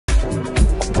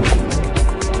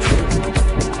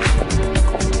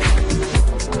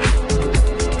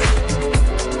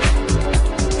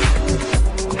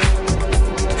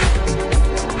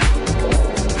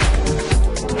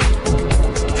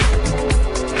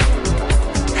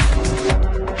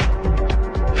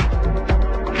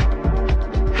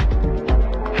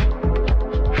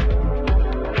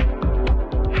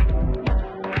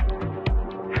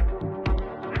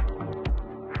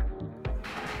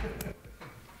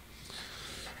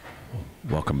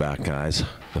Welcome back, guys.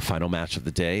 The final match of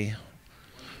the day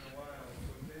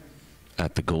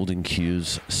at the Golden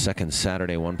Q's second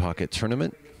Saturday One Pocket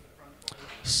Tournament.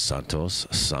 Santos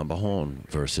Sambajon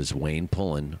versus Wayne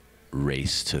Pullen,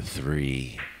 race to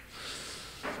 3.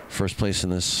 First place in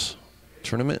this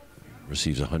tournament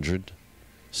receives $100.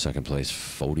 Second place,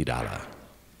 $40.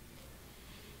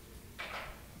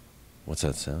 What's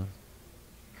that sound?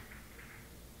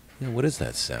 Yeah, what is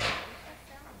that sound?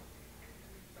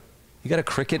 You got a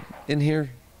cricket in here?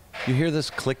 You hear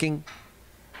this clicking?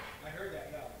 I heard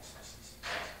that, yeah.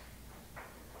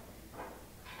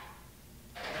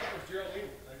 That was Geraldine.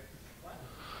 What?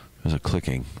 There's a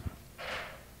clicking.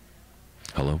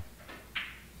 Hello?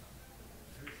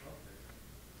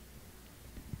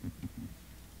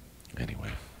 Anyway.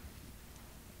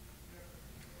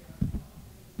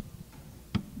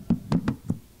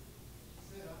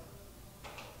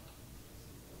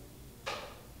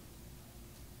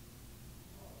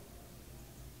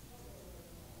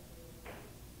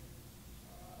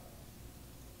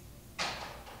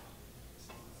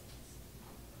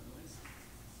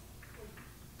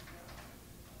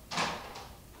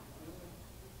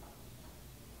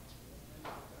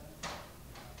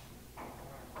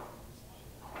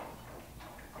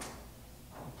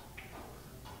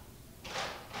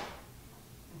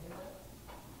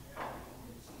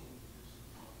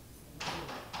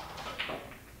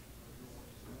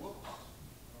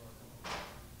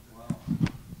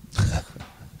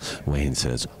 Wayne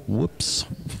says, whoops.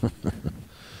 Good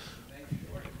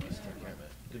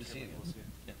to see you.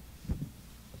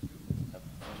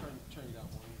 Turn you down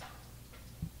one.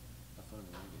 Have fun in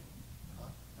the ring game. Huh?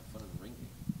 Have fun in the ring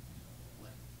game.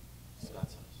 When?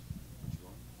 Scott's house.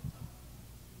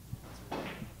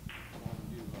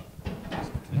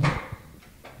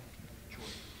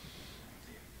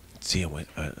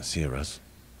 See you, Russ.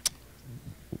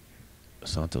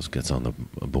 Santos gets on the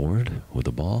board with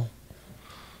the ball.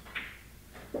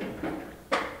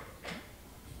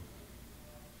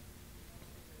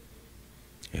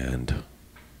 And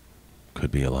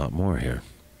could be a lot more here.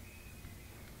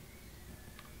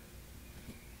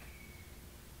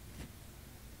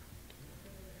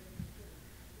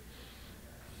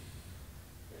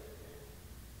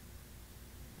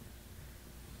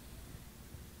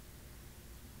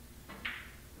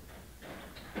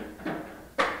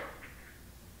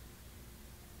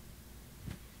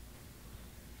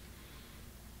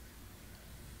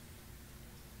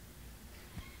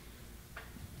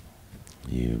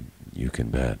 You can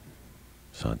bet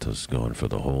Santos is going for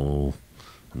the whole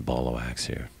ball of wax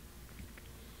here.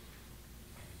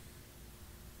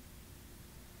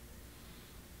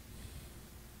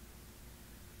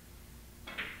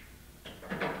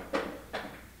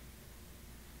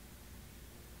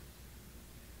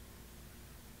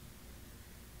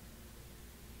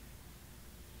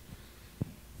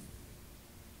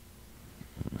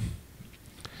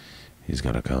 He's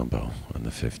got a combo on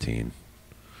the 15.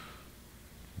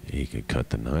 He could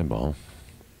cut the 9 ball.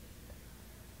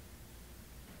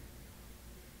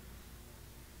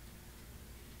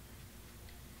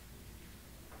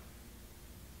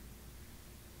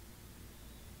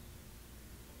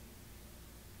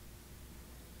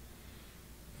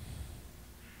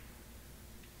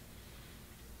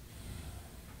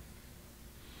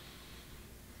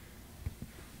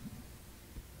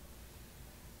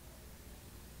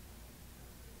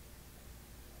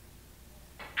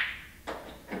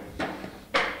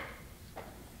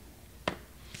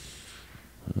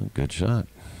 Good shot.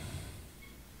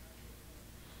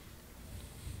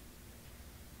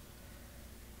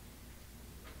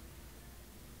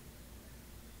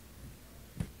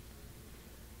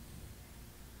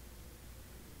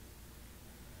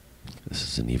 This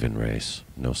is an even race.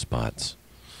 No spots.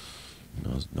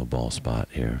 No ball spot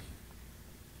here.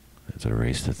 It's a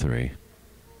race to 3.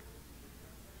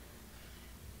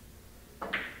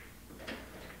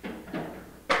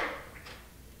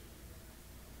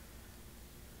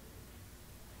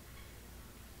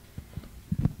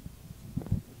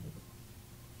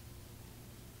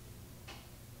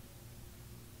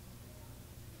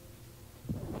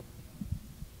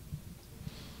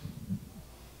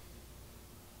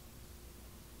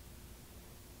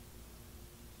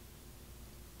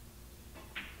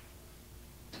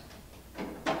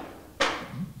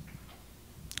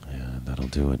 That'll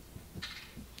do it.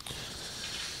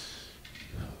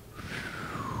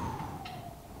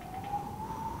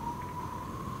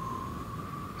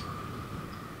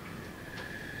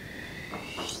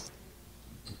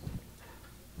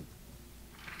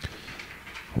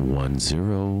 One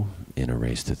zero in a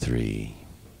race to 3.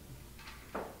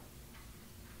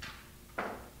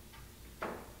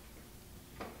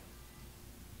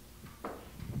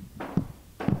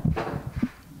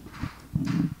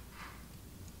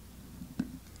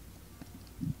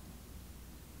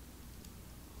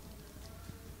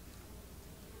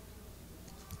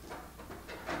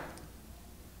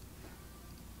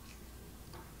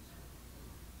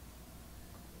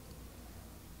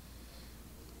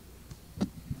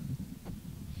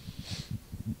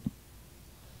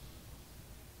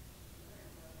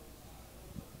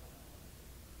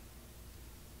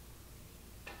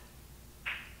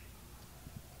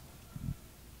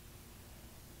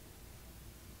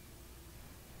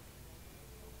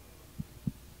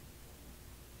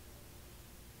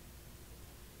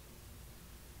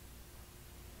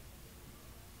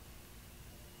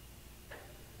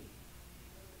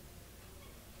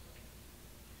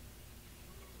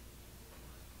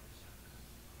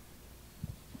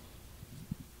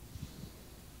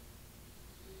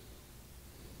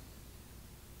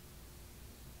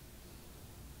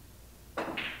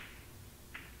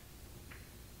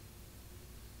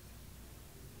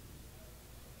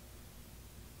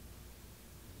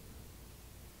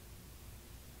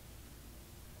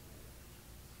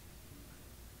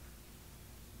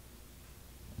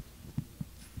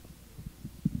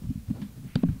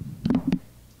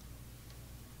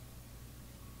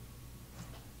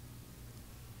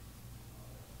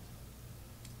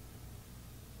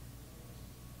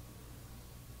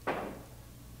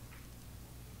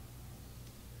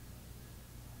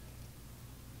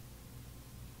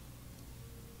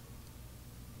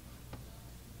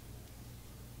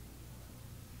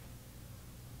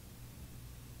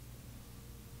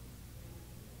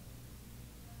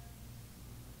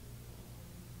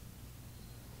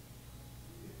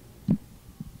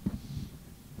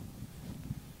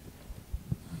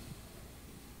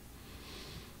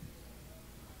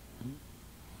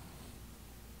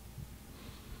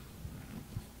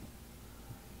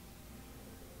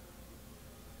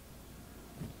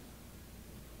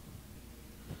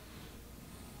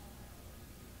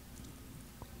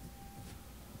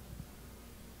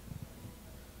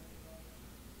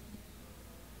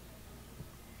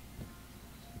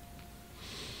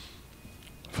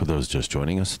 For those just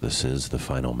joining us, this is the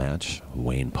final match.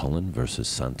 Wayne Pullen versus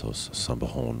Santos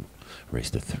Sambajon. Race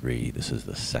to 3. This is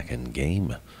the second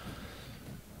game.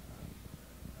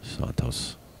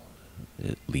 Santos,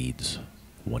 it leads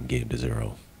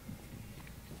 1-0.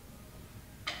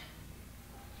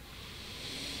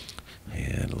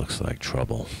 And it looks like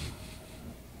trouble.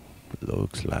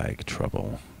 Looks like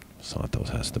trouble. Santos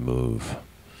has to move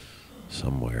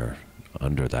somewhere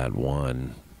under that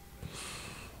 1.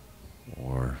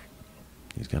 Or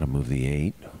he's got to move the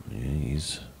 8.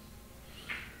 Yeah,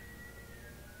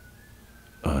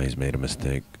 he's made a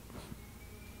mistake.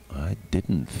 I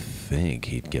didn't think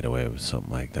he'd get away with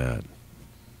something like that.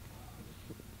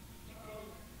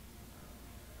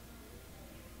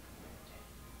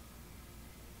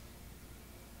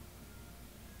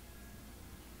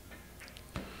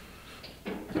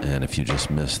 And if you just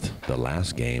missed the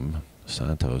last game,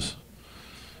 Santos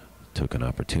took an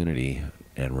opportunity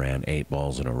and ran 8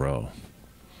 balls in a row.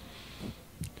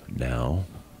 Now,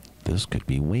 this could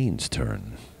be Wayne's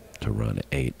turn to run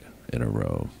 8 in a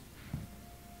row.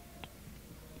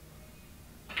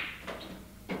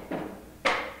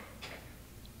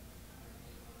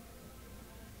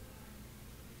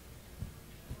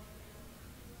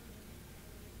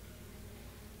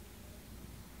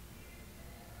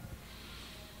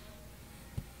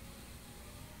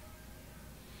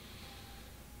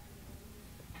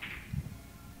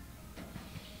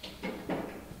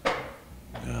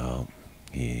 Well,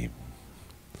 he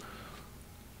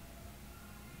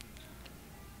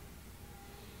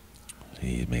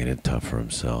made it tough for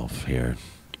himself here.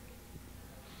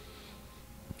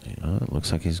 It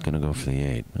looks like he's going to go for the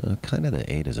 8. Kind of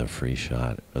the 8 is a free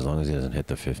shot, as long as he doesn't hit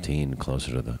the 15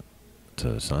 closer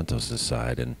to Santos's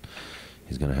side, and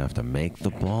he's going to have to make the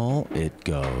ball. It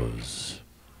goes.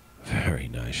 Very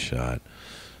nice shot.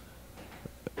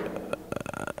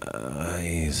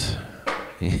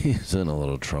 He's in a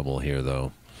little trouble here,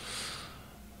 though.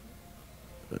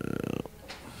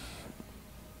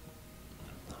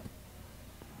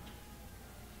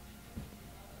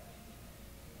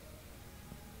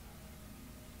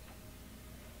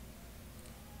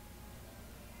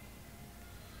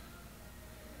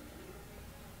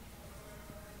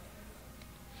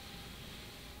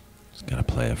 He's got to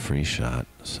play a free shot,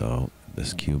 so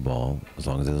this cue ball, as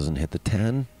long as it doesn't hit the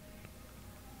 10,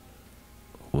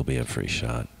 will be a free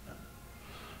shot.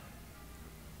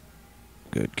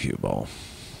 Good cue ball.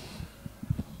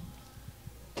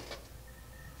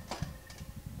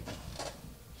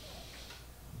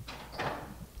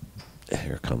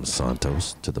 Here comes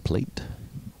Santos to the plate.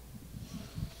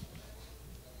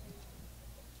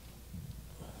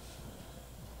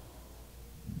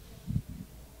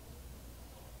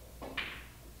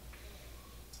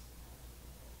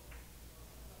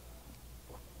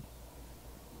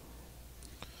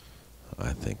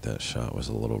 I think that shot was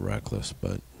a little reckless,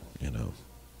 but, you know,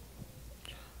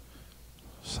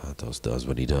 Santos does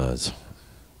what he does.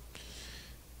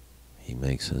 He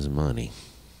makes his money.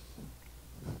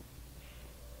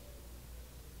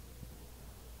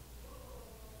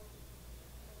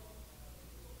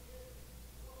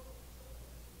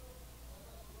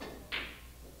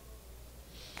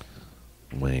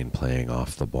 Wayne playing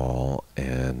off the ball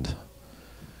and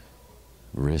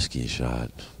risky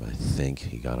shot. I think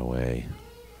he got away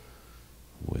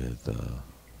with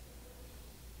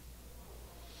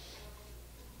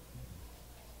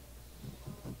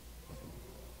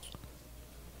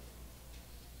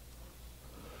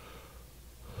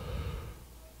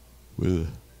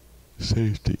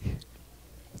safety.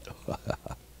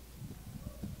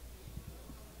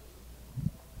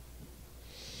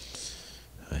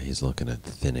 He's looking at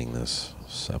thinning this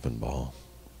 7 ball.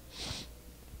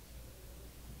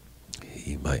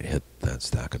 He might hit that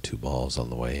stack of 2 balls on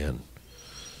the way in.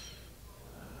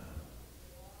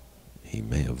 He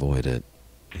may avoid it.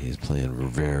 He's playing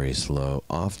very slow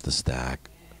off the stack.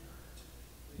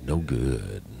 No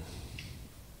good.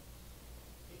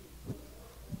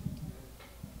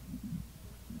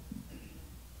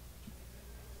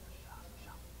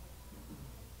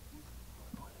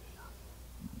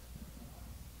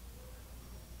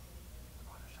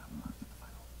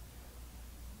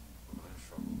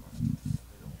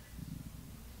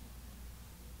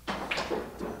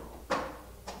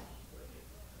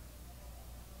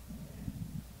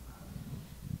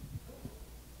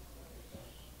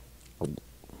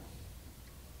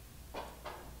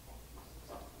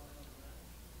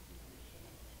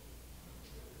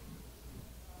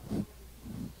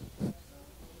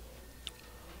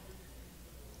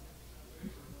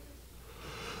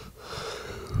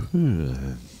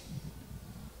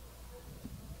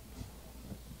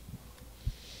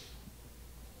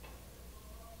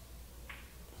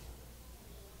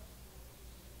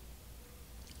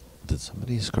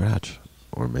 Somebody scratch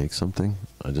or make something.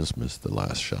 I just missed the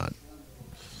last shot.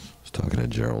 I was talking to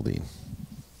Geraldine.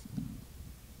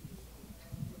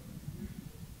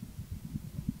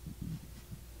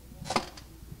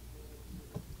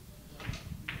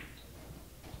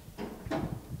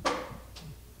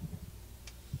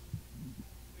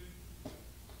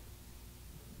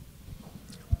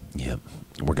 Yep.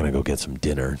 We're going to go get some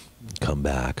dinner, come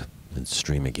back, and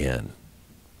stream again.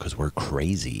 Because we're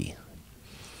crazy.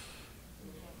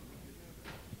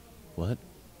 What?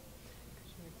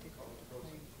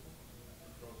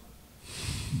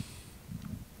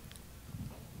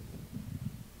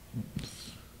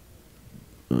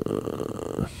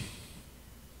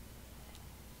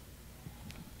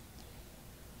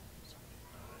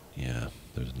 Yeah,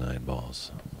 there's 9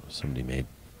 balls. Somebody made...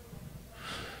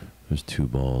 There's 2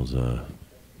 balls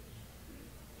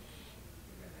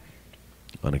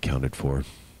unaccounted for.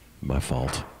 My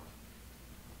fault.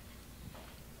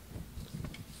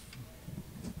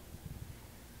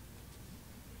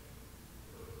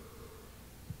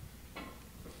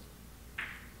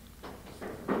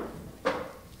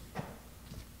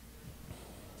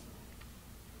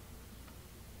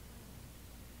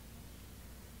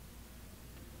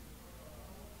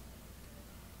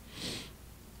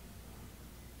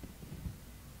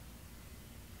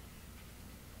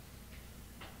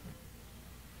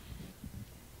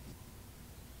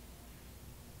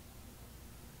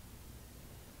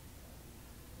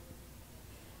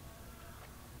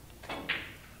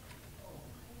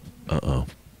 Uh-oh.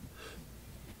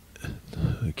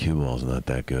 The cue ball's not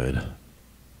that good.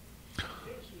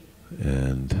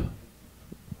 And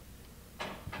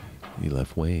he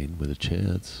left Wayne with a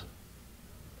chance.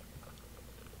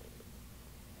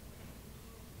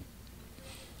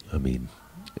 I mean,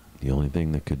 the only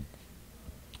thing that could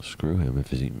screw him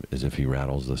is if he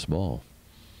rattles this ball.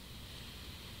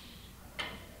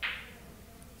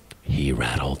 He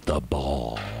rattled the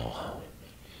ball.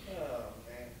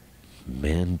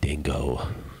 Mandingo.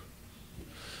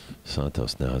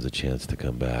 Santos now has a chance to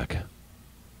come back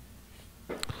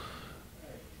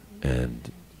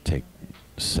and take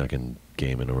second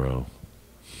game in a row.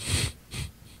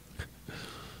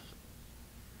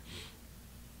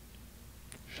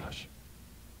 Shush.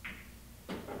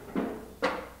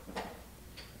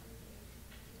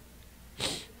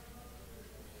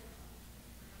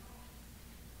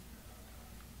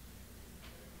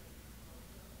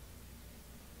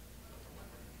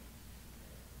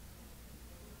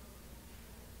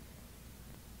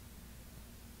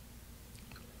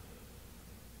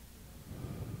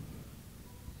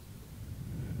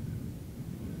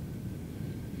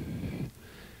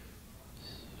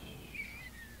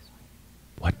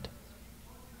 What?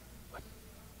 What?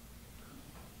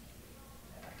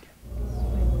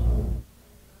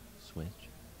 Switch?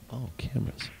 Oh,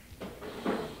 cameras.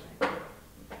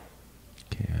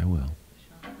 Okay, I will.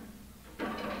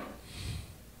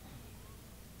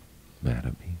 Mad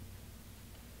at me.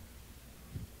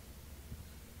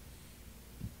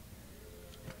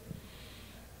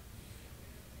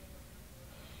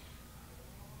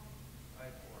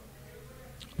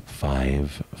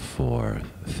 Five, 4.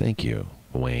 Thank you,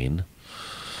 Wayne.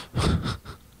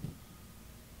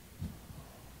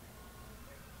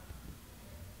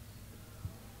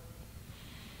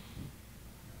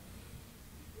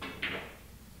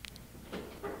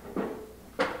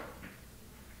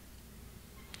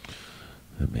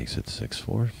 That makes it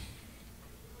 6-4.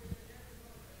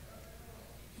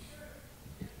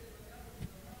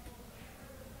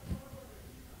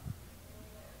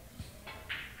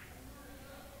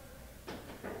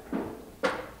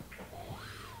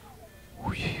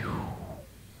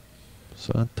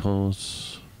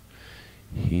 Santos,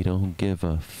 he don't give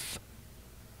a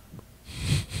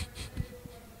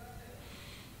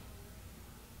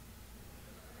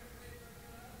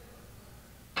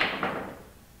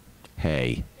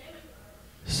Hey,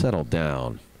 settle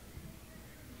down.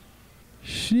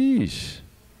 Sheesh.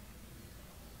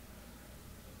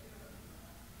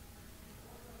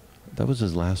 That was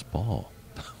his last ball.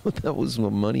 That was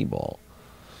a money ball.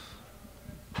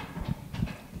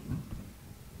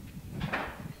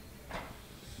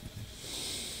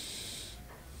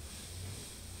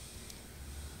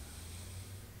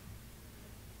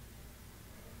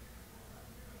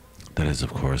 That is,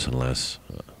 of course, unless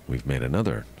we've made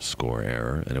another score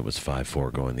error and it was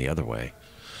 5-4 going the other way.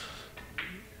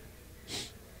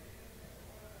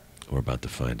 We're about to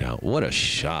find out. What a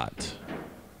shot.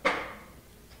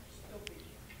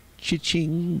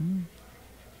 Cha-ching.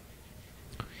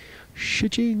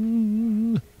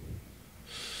 Cha-ching.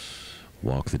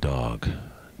 Walk the dog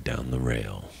down the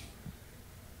rail.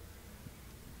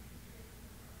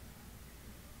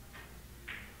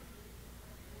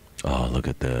 Oh, look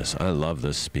at this. I love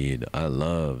this speed. I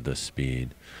love this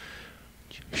speed.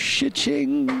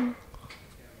 Shit-ching. You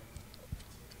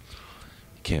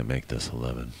can't make this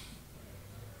 11.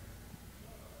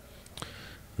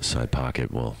 The side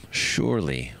pocket will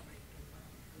surely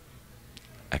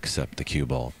accept the cue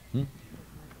ball. I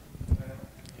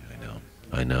know.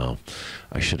 I know.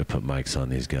 I should have put mics on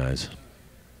these guys.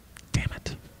 Damn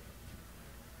it.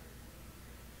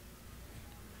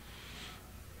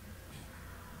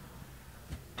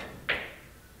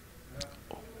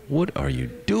 What are you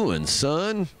doing,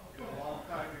 son?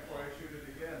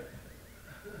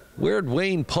 Where'd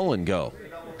Wayne Pullen go?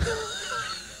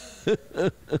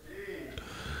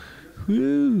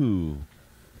 Woo.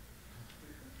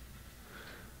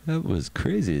 That was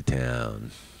crazy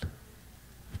town.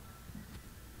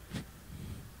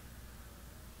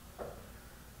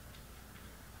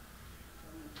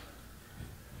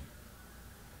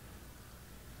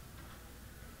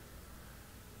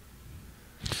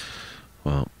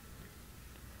 Well,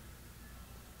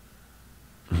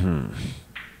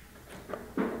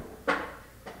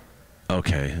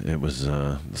 okay, it was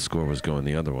the score was going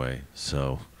the other way,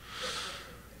 so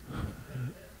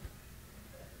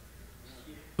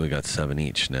we got 7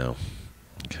 each now.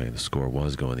 Okay, the score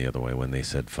was going the other way when they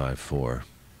said 5-4.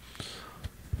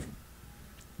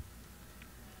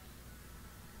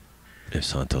 If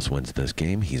Santos wins this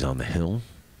game, he's on the hill.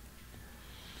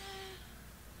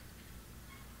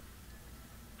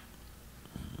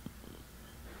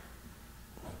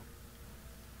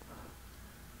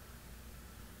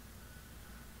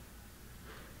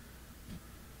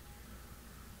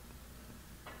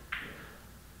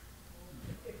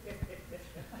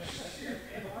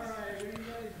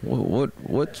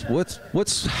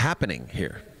 What's happening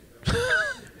here?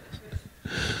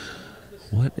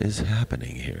 What is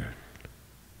happening here?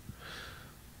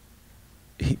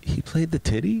 He played the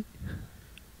titty?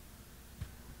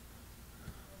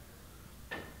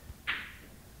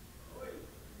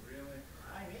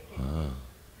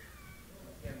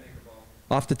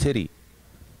 Off the titty.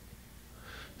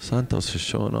 Santos is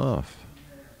showing off.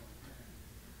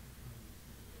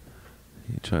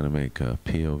 He's trying to make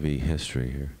POV history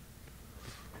here.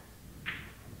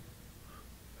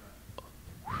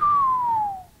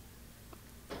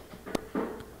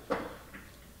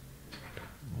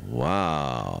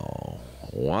 Wow.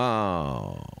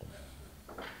 Wow.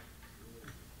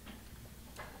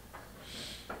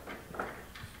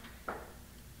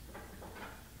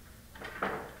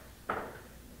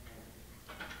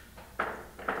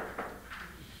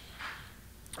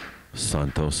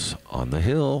 Santos on the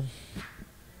hill.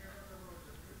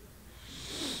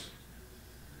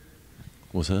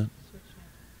 What's that?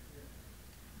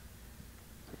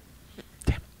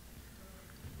 Damn.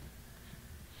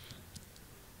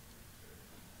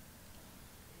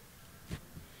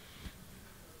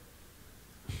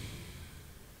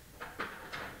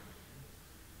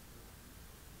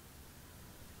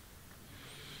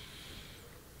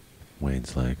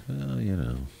 Wayne's like, oh, you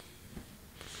know.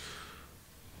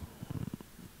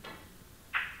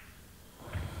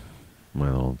 My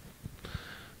little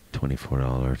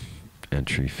 $24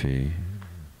 entry fee.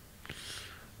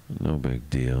 No big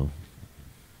deal.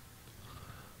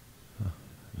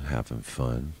 Having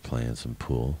fun, playing some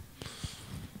pool.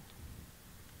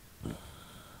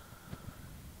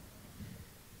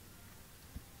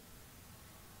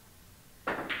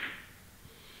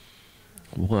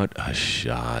 What a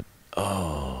shot.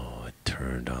 Oh, it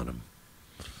turned on him.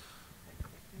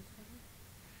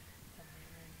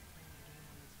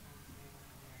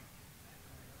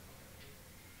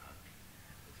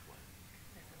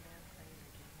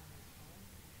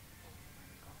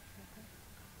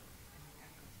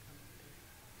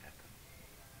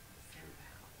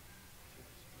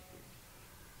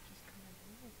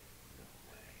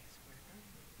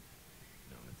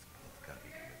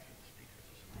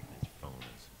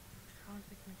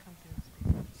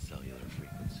 Cellular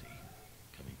frequency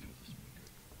coming through the speaker.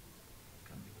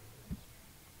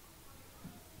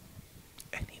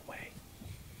 Anyway.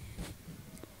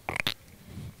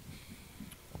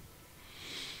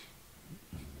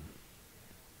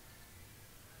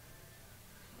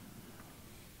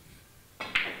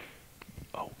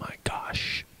 Oh my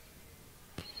gosh.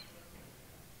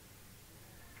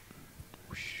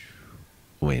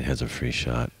 Wayne has a free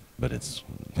shot, but it's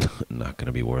not going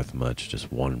to be worth much.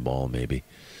 Just one ball maybe,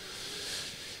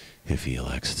 if he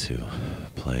elects to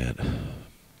play it.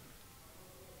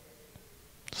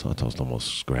 Santos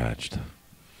almost scratched.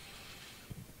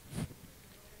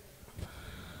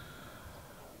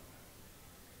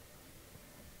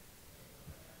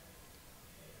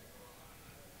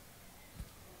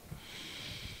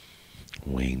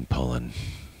 Wayne Pullen.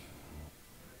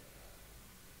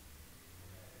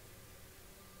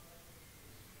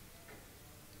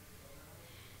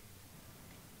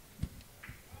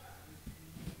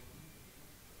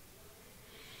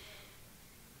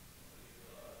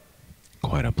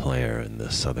 Quite a player in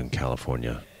the Southern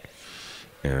California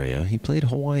area. He played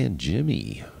Hawaiian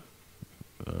Jimmy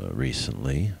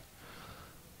recently.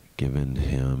 Given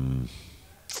him,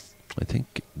 I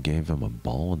think, gave him a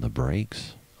ball in the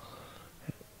breaks.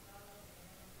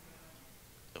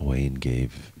 Wayne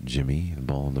gave Jimmy the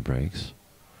ball in the breaks.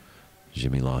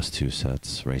 Jimmy lost 2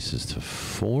 sets, races to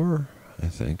 4, I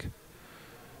think,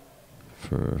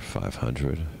 for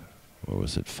 500. Or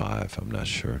was it 5? I'm not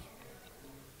sure.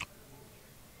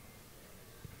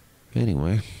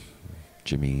 Anyway,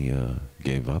 Jimmy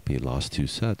gave up. He lost 2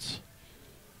 sets.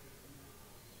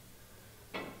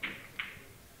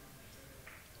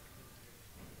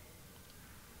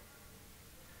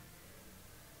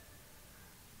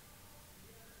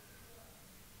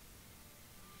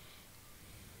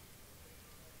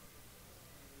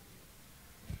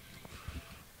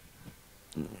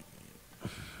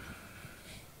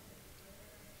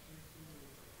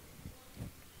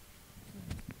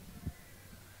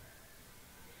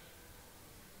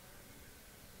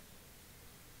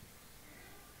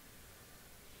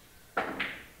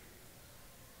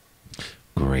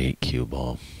 Great cue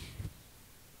ball.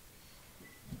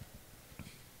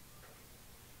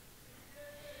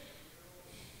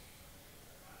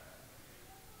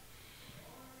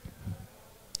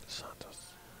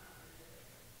 Santos.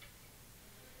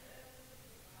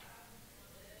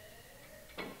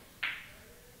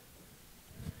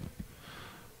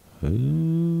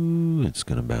 Ooh, it's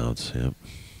gonna bounce, yep.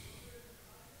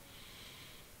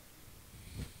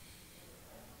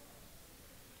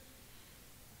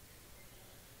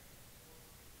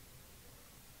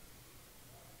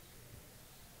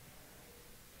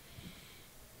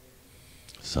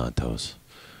 Santos.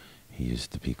 He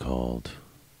used to be called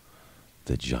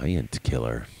the Giant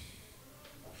Killer.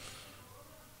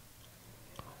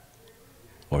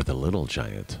 Or the Little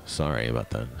Giant. Sorry about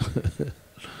that.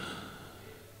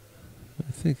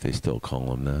 I think they still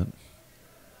call him that.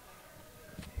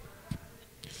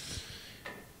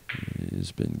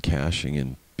 He's been cashing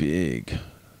in big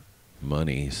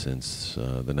money since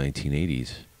the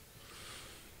 1980s.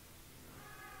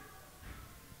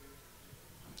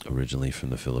 Originally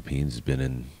from the Philippines, he's been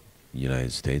in the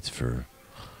United States for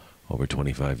over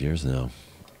 25 years now.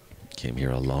 Came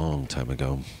here a long time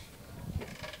ago.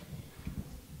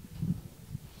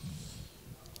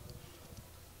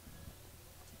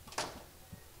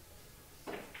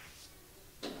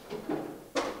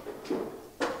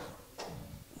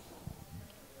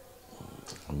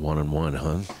 One and one,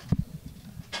 huh?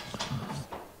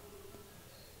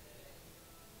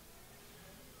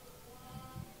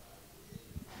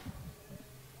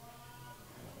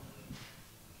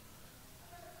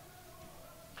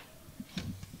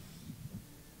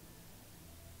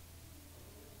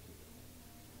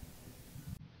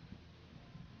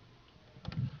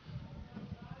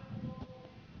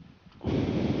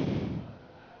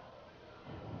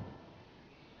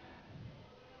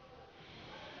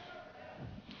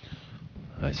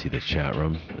 I see the chat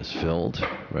room is filled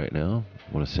right now.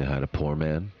 I want to say hi to Poor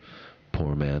Man,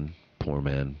 Poor Man, Poor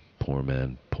Man, Poor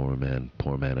Man, Poor Man,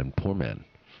 Poor Man, and Poor Man.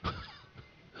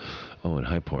 Oh, and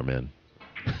hi, Poor Man.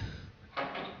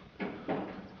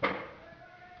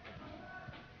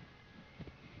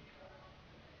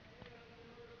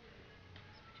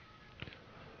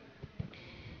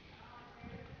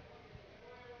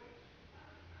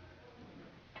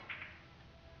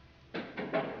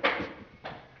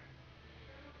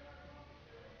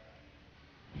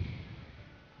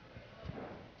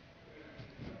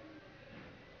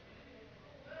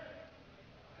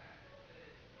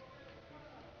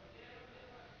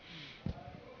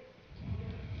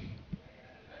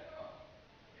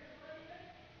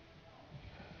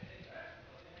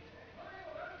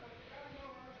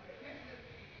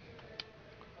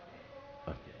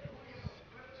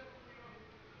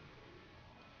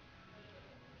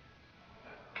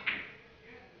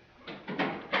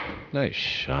 Nice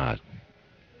shot.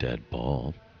 Dead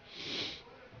ball.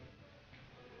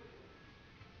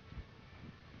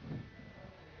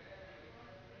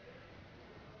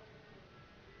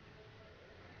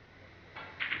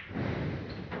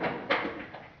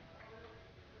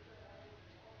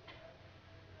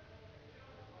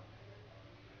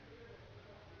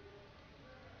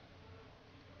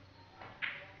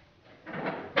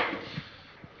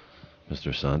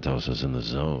 Mr. Santos is in the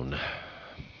zone.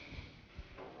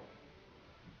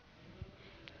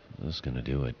 This is going to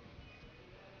do it.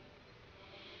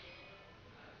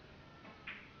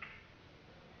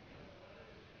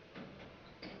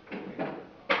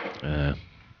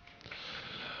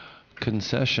 open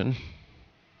session.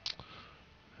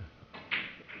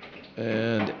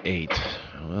 And 8.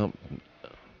 Well,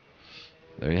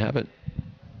 there you have it.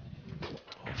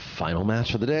 Final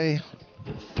match of the day.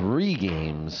 3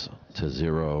 games to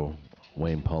 0.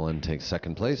 Wayne Pullen takes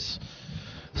second place.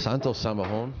 Santos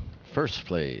Sambajon, first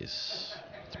place.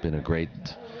 It's been a great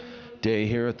day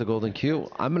here at the Golden Q.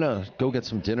 I'm going to go get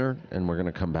some dinner, and we're going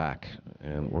to come back.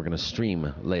 And we're going to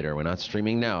stream later. We're not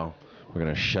streaming now. We're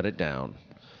going to shut it down.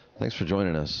 Thanks for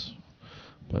joining us.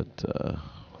 But,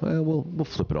 well, we'll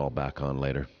flip it all back on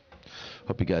later.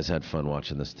 Hope you guys had fun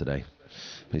watching this today.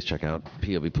 Please check out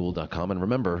POVPOOL.com. And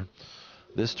remember,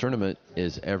 this tournament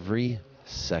is every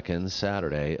second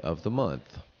Saturday of the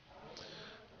month.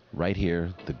 Right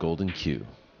here, the Golden Q.